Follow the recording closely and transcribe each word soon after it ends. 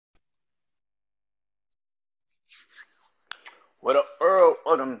What up, Earl?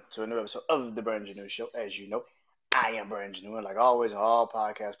 Welcome to a new episode of the Brand Janeau Show. As you know, I am Brand Janeau, and like always, on all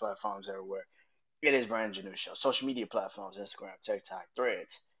podcast platforms everywhere, it is Brand Janeau Show. Social media platforms, Instagram, TikTok,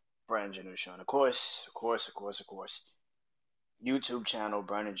 Threads, Brand Janeau Show. And of course, YouTube channel,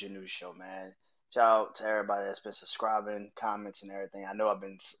 Brandon Janeau Show, man. Shout out to everybody that's been subscribing, comments, and everything. I know I've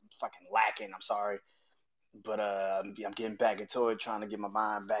been fucking lacking. I'm sorry. But I'm getting back into it, trying to get my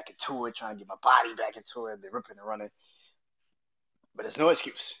mind back into it, trying to get my body back into it, been ripping and running. But there's no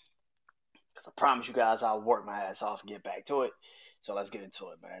excuse. Because I promise you guys I'll work my ass off and get back to it. So let's get into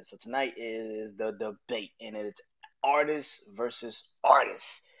it, man. So tonight is the debate, and it's artists versus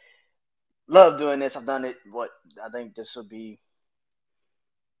artists. Love doing this. I've done it. What I think this will be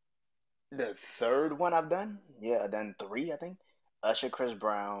the third one I've done. Yeah, I've done three. I think Usher, Chris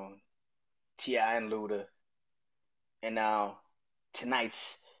Brown, Ti, and Luda, and now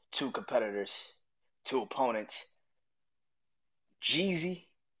tonight's two competitors, two opponents: Jeezy,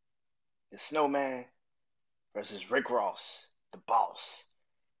 the Snowman, versus Rick Ross, the Boss.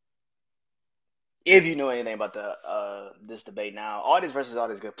 If you know anything about the this debate now, artist versus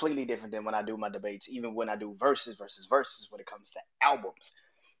artist is completely different than when I do my debates. Even when I do verses versus verses, when it comes to albums,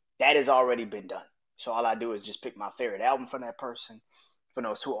 that has already been done. So all I do is just pick my favorite album from that person, from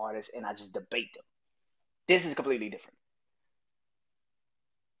those two artists, and I just debate them. This is completely different.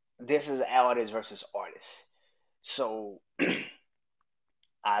 This is artist versus artist. So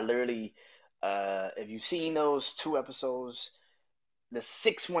I literally, if you've seen those two episodes, the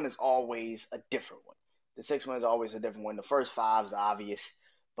sixth one is always a different one. The sixth one is always a different one. The first five is obvious,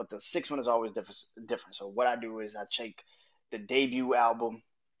 but the sixth one is always different. Different. So what I do is I take the debut album,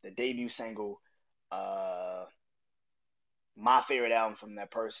 the debut single, uh, my favorite album from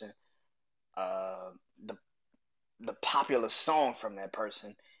that person, uh, the the popular song from that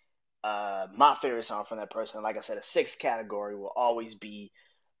person, my favorite song from that person. Like I said, a sixth category will always be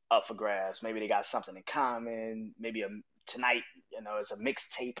up for grabs. Maybe they got something in common. Maybe tonight, it's a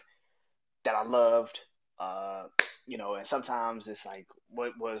mixtape that I loved. Uh, and sometimes it's like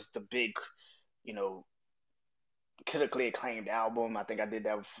what was the big, you know, critically acclaimed album. I think I did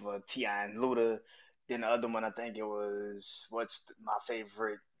that for Ti and Luda. Then the other one, I think it was my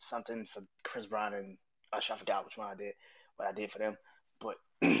favorite something for Chris Brown and Usher. I forgot which one I did, what I did for them. But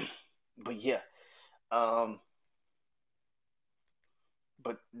but yeah, um,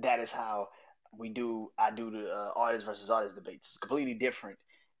 but that is how I do the artist versus artist debates. It's completely different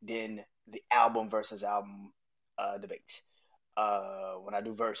than the album versus album debates when I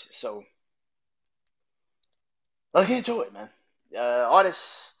do verses. So let's get into it, man.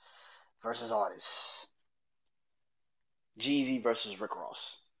 Artists versus artists. Jeezy versus Rick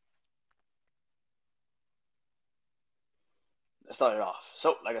Ross. Let's start it off.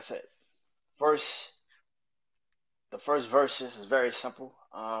 So, like I said, first the first verses is very simple,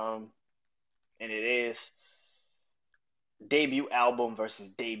 and it is debut album versus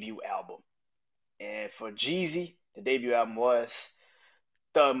debut album. And for Jeezy, the debut album was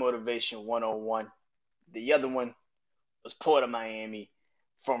Thug Motivation 101. The other one was Port of Miami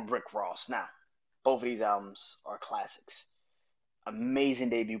from Rick Ross. Now, both of these albums are classics. Amazing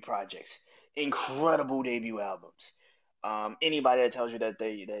debut projects. Incredible debut albums. Anybody that tells you that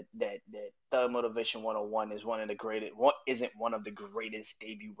that Thug Motivation 101 is one of the greatest, what isn't one of the greatest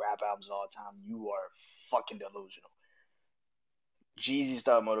debut rap albums of all time, you are fucking delusional. Jeezy's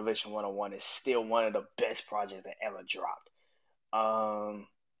Thug Motivation 101 is still one of the best projects that ever dropped. Um,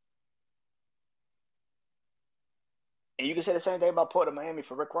 and you can say the same thing about Port of Miami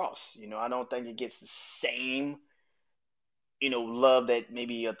for Rick Ross. I don't think it gets the same, love that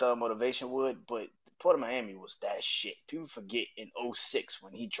maybe a Thug Motivation would, but Port of Miami was that shit. People forget in '06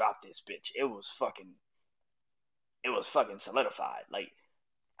 when he dropped this bitch. It was fucking solidified. Like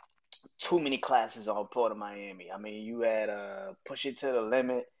too many classes on Port of Miami. I mean, you had Push It to the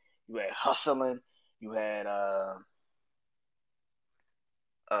Limit, you had Hustling, you had uh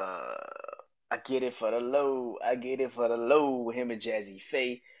I get it for the low. I get it for the low. Him and Jazzy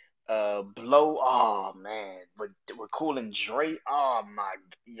Faye. Blow. Oh man, with Cool and Dre. Oh my,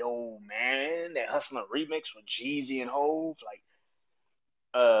 yo man, that Hustler remix with Jeezy and Hove. Like,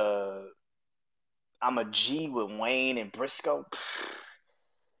 uh, I'm a G with Wayne and Briscoe.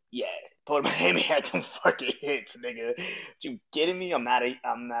 Yeah, Port Miami had them fucking hits, nigga. You kidding me? I'm not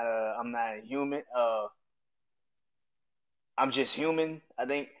a human. I'm just human. I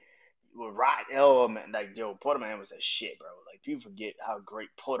think with Rock, oh man, like yo, Port of Miami was that shit, bro. Like people forget how great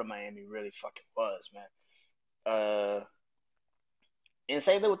Port of Miami really fucking was, man. Uh, and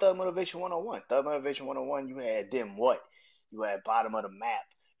same thing with Thug Motivation 101. Thug Motivation 101, you had them what? You had Bottom of the Map.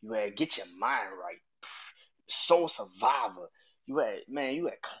 You had Get Your Mind Right. Soul Survivor. You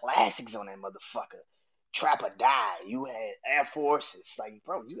had classics on that motherfucker. Trap or Die. You had Air Forces. Like,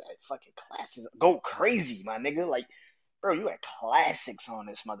 bro, you had fucking classics. Go Crazy, my nigga. Like, bro, you had classics on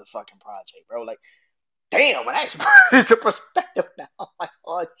this motherfucking project, bro. Like, damn, when I actually put it into perspective now, I'm like,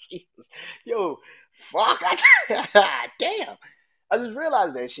 oh Jesus, yo, fuck, damn. I just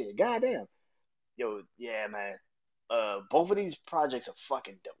realized that shit. Goddamn. Yo, yeah, man. Both of these projects are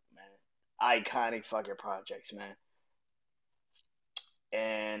fucking dope, man. Iconic fucking projects, man.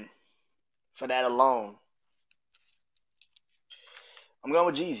 And for that alone, I'm going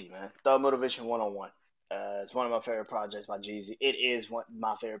with Jeezy, man. Thug Motivation 101. It's one of my favorite projects by Jeezy. It is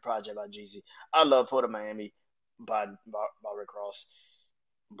my favorite project by Jeezy. I love Port of Miami by Rick Ross.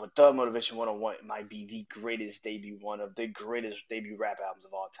 But Thug Motivation 101 might be the greatest debut, one of the greatest debut rap albums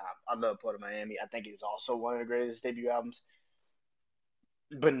of all time. I love Port of Miami. I think it's also one of the greatest debut albums,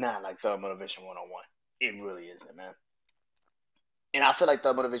 but not like Thug Motivation 101. It really isn't, man. And I feel like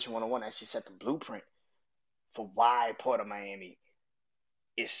Thug Motivation 101 actually set the blueprint for why Port of Miami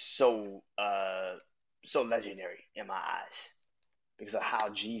is so legendary in my eyes because of how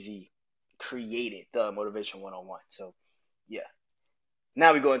Jeezy created Thug Motivation 101. So yeah.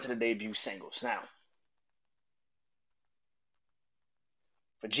 Now we go into the debut singles. Now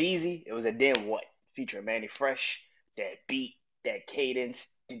for Jeezy, it was a Then What featuring Manny Fresh. That beat, that cadence.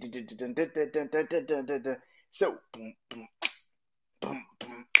 So boom, boom, boom,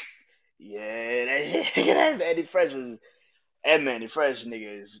 boom. Yeah, that Manny Fresh was that Manny Fresh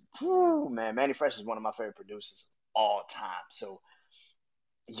nigga is whew, man. Manny Fresh is one of my favorite producers of all time. So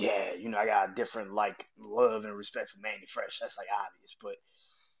yeah, I got a different like love and respect for Manny Fresh. That's like obvious, but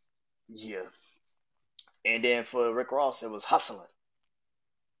yeah. And then for Rick Ross, it was hustling.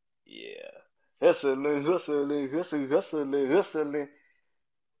 Yeah. Hustling, hustling, hustling, hustling, hustling.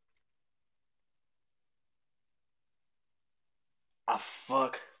 I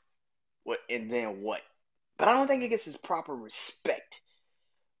fuck what and then what. But I don't think it gets its proper respect.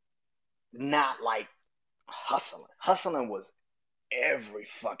 Not like hustling. Hustling was every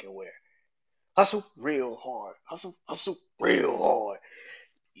fucking where. Hustle real hard. Hustle, hustle real hard.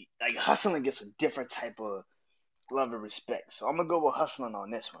 Like hustling gets a different type of love and respect. So I'm gonna go with hustling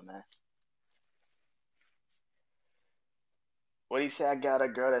on this one, man. What do you say? I got a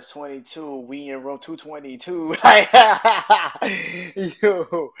girl that's 22. We in room 222.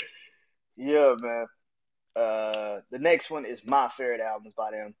 Yo, yeah, man. The next one is my favorite albums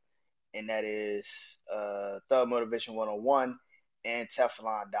by them, and that is Thug Motivation 101 and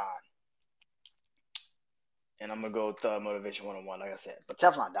Teflon Don. And I'm gonna go Thug Motivation 101, like I said. But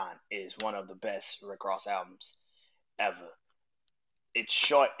Teflon Don is one of the best Rick Ross albums ever. It's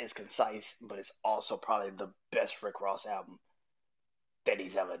short, it's concise, but it's also probably the best Rick Ross album that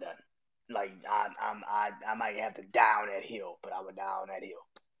he's ever done. Like I might have to down that hill, but I would down that hill.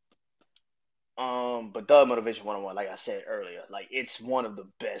 But Thug Motivation 101, like I said earlier, like it's one of the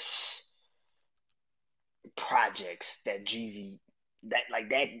best projects that Jeezy that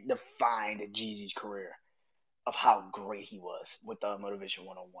defined Jeezy's career of how great he was with Motivation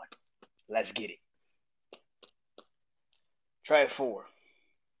 101. Let's get it. Track 4.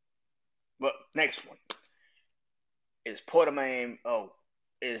 Well, next one is Port of Miami. Oh,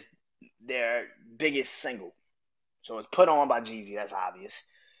 is their biggest single. So it's Put On by Jeezy, that's obvious,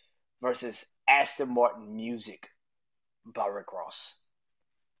 versus Aston Martin Music by Rick Ross.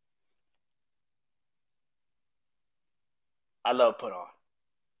 I love Put On.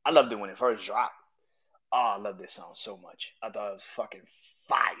 I loved it when it first dropped. Oh, I love this song so much. I thought it was fucking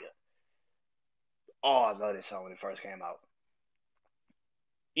fire. Oh, I love this song when it first came out.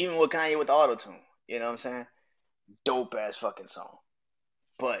 Even with Kanye with the auto tune. You know what I'm saying? Dope ass fucking song.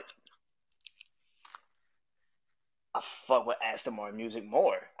 But I fuck with Aston Martin music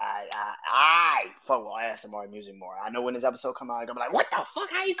more. I fuck with Aston Martin music more. I know when this episode come out, I'm gonna be like, what the fuck?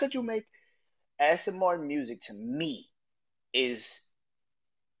 Could you make Aston Martin music to me is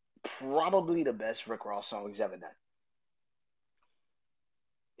probably the best Rick Ross song he's ever done.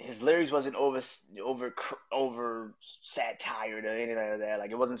 His lyrics wasn't over satired or anything like that.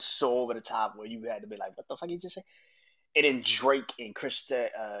 Like it wasn't so over the top where you had to be like, what the fuck you just say? And then Drake and Christina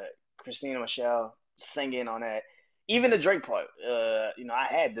Michelle singing on that. Even the Drake part, I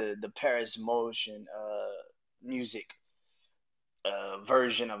had the Paris Motion music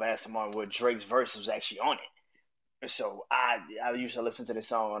version of Aston Martin where Drake's verse was actually on it. So I used to listen to this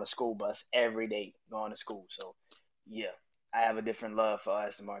song on a school bus every day going to school. So yeah, I have a different love for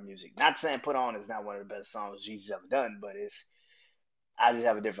Aston Martin music. Not saying Put On is not one of the best songs Jesus ever done, but I just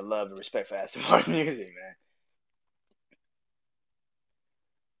have a different love and respect for Aston Martin music, man.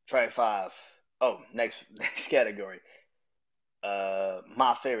 Track 5. Oh, next category.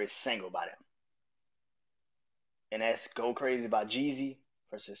 My favorite single by them, and that's "Go Crazy" by Jeezy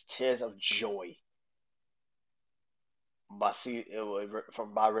versus "Tears of Joy" by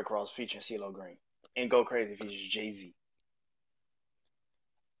Rick Ross featuring CeeLo Green, and "Go Crazy" features Jay Z.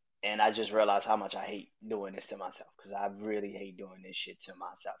 And I just realized how much I hate doing this to myself because I really hate doing this shit to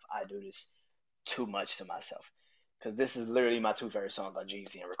myself. I do this too much to myself because this is literally my two favorite songs by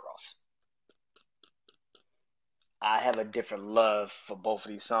Jeezy and Rick Ross. I have a different love for both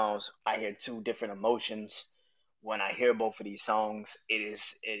of these songs. I hear two different emotions when I hear both of these songs. It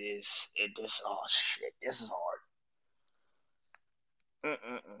just, oh shit, this is hard.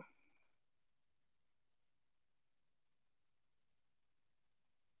 Mm-mm-mm.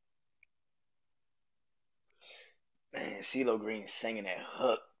 Man, CeeLo Green singing that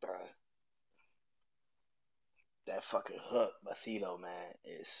hook, bro. That fucking hook by CeeLo, man,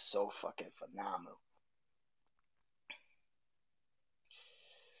 is so fucking phenomenal.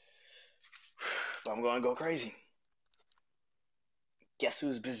 But I'm gonna go crazy. Guess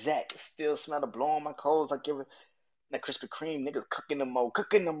who's Bizak? Still smell the blow on my clothes. Like give it that Krispy Kreme, niggas cooking them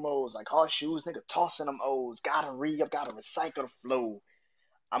moles like horseshoes, nigga tossing them O's. Gotta re up, gotta recycle the flow.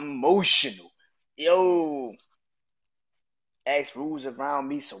 I'm emotional. Yo, ask rules around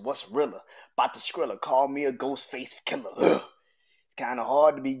me, so what's realer? About the Skrilla, call me a ghost face killer. Ugh. Kinda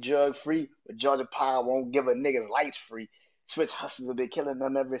hard to be drug free, but Georgia Power won't give a nigga lights free. Switch hustlers have been killing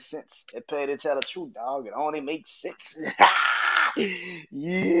them ever since. They pay to tell the truth, dog. It only makes sense.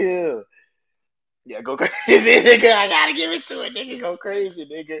 Yeah. Yeah, go crazy, nigga. I gotta give it to it, nigga. Go crazy,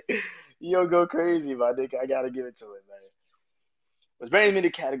 nigga. Yo, go crazy, my nigga. I gotta give it to it, man. What's bringing me to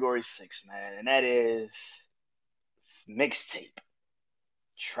category 6, man, and that is mixtape.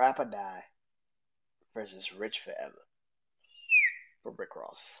 Trap or Die versus Rich Forever for Rick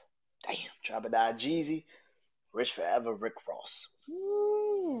Ross. Damn. Trap or Die, Jeezy. Rich Forever, Rick Ross.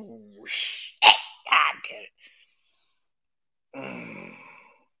 Ooh, shit. God damn it. Mm.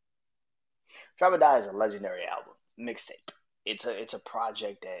 Trap or Die is a legendary album, mixtape. It's a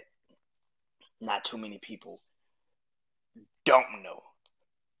project that not too many people don't know.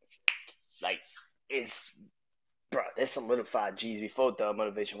 Like, it's, bro, it solidified G's before the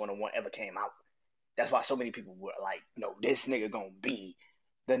Motivation 101 ever came out. That's why so many people were like, no, this nigga gonna be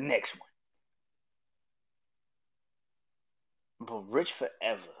the next one. But Rich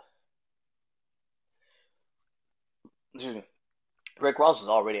Forever, excuse me, Rick Ross was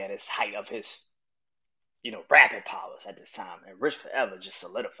already at his height of his, rapping powers at this time, and Rich Forever just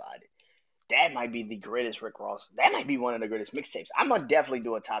solidified it. That might be the greatest Rick Ross. That might be one of the greatest mixtapes. I'm gonna definitely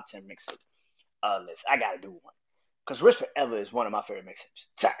do a top 10 mixtape list. I gotta do one because Rich Forever is one of my favorite mixtapes.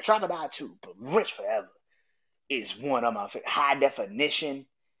 Trap or Die too, but Rich Forever is one of my favorite. High Definition,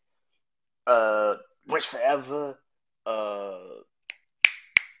 uh, Rich Forever, uh,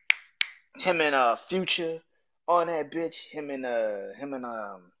 him and Future on that bitch. Him and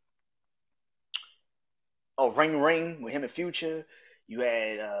Ring Ring with him and Future. You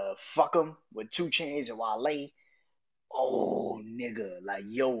had Fuck 'em with 2 Chainz and Wale. Oh nigga, like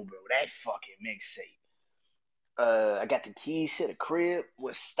yo, bro, that fucking mixtape. I got the keys to the crib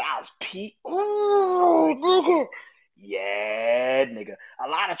with Styles P. Ooh, nigga. Yeah, nigga. A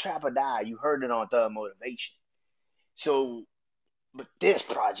lot of Trap or Die, you heard it on Thug Motivation. So, but this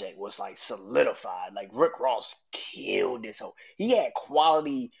project was like solidified. Like Rick Ross killed this whole. He had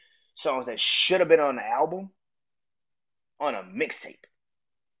quality songs that should have been on the album on a mixtape.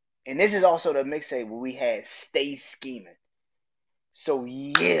 And this is also the mixtape where we had Stay Scheming. So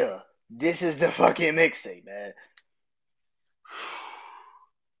yeah, this is the fucking mixtape, man.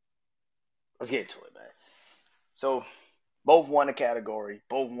 Let's get into it, man. So both won the category.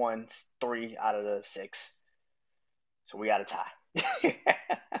 Both won 3 out of the 6. So we got a tie.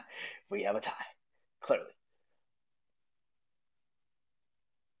 We have a tie, clearly.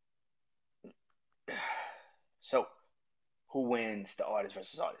 So who wins the artist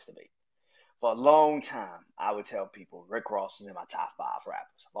versus artist debate? For a long time, I would tell people Rick Ross is in my top 5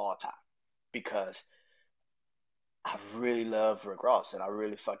 rappers of all time because I really love Rick Ross and I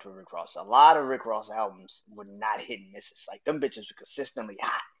really fucked with Rick Ross. A lot of Rick Ross albums were not hit and misses. Like them bitches were consistently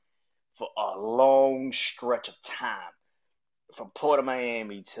hot for a long stretch of time. From Port of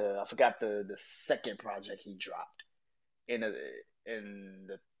Miami to I forgot the second project he dropped. In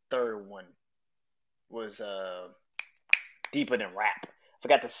the third one was Deeper Than Rap. I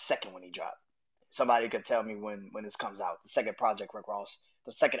forgot the second one he dropped. Somebody could tell me when this comes out. The second project Rick Ross,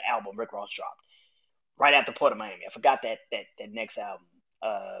 the second album Rick Ross dropped right after Port of Miami. I forgot that next album.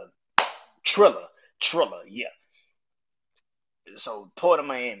 Uh, Triller, Triller, yeah. So Port of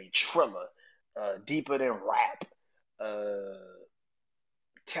Miami, Triller, deeper than rap, uh,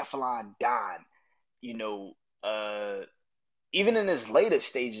 Teflon Don, you know, even in his later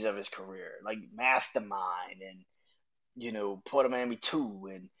stages of his career, like Mastermind and Port of Miami 2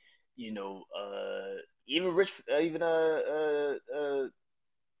 and even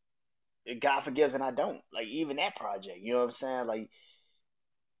God Forgives and I Don't, like even that project, you know what I'm saying? Like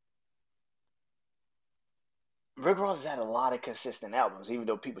Rick Ross has had a lot of consistent albums, even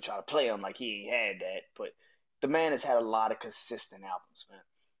though people try to play him like he ain't had that, but the man has had a lot of consistent albums, man.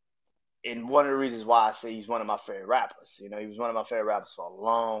 And one of the reasons why I say he's one of my favorite rappers, he was one of my favorite rappers for a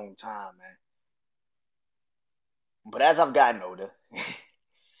long time, man. But as I've gotten older,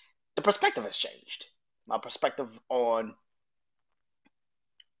 the perspective has changed. My perspective on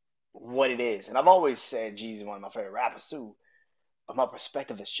what it is. And I've always said Jeezy is one of my favorite rappers too, but my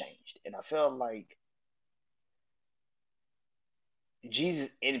perspective has changed. And I feel like Jeezy's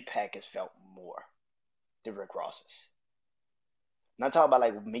impact is felt more than Rick Ross's. I'm not talking about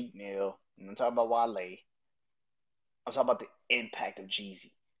like Meat Mill, I'm not talking about Wale. I'm talking about the impact of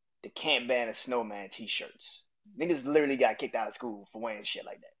Jeezy. The Can't Ban a Snowman t-shirts. Niggas literally got kicked out of school for wearing shit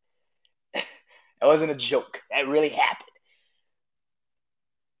like that. That wasn't a joke. That really happened.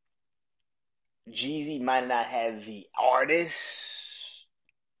 Jeezy might not have the artist,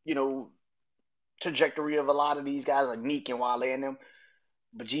 you know, trajectory of a lot of these guys like Meek and Wale and them,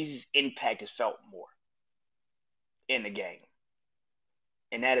 but Jeezy's impact is felt more in the game.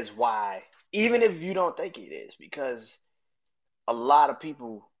 And that is why, even if you don't think it is, because a lot of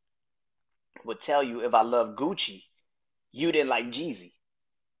people would tell you if I love Gucci, you didn't like Jeezy.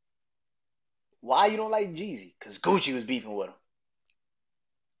 Why you don't like Jeezy? Because Gucci was beefing with him.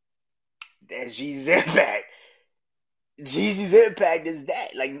 That's Jeezy's impact. Jeezy's impact is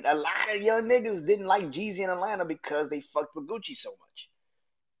that. Like a lot of young niggas didn't like Jeezy in Atlanta because they fucked with Gucci so much.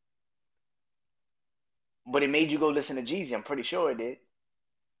 But it made you go listen to Jeezy. I'm pretty sure it did.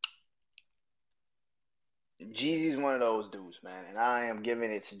 Jeezy's one of those dudes, man, and I am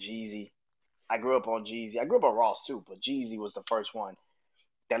giving it to Jeezy. I grew up on Jeezy. I grew up on Ross too, but Jeezy was the first one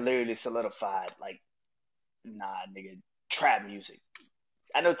that literally solidified, like, nah, nigga, trap music.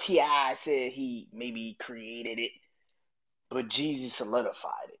 I know T.I. said he maybe created it, but Jeezy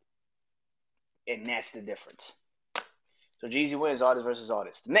solidified it, and that's the difference. So Jeezy wins artist versus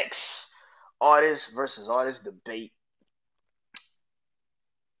artist. The next artist versus artist debate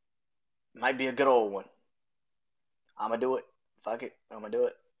might be a good old one. I'm gonna do it. Fuck it, I'm gonna do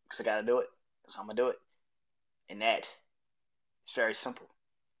it because I gotta do it. So I'm gonna do it, and that is very simple.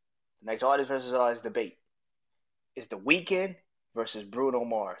 The next artist versus artist debate is The Weeknd versus Bruno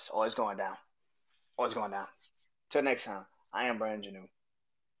Mars. Oh, it's going down. Oh, it's going down. Till next time, I am Brandon Janeau.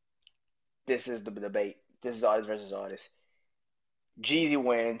 This is the debate. This is artist versus artist. Jeezy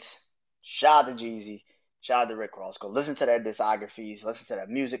wins. Shout out to Jeezy. Shout out to Rick Ross. Go listen to their discographies. Listen to their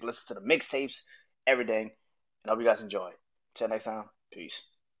music. Listen to the mixtapes. Everything. And I hope you guys enjoy. Till next time. Peace.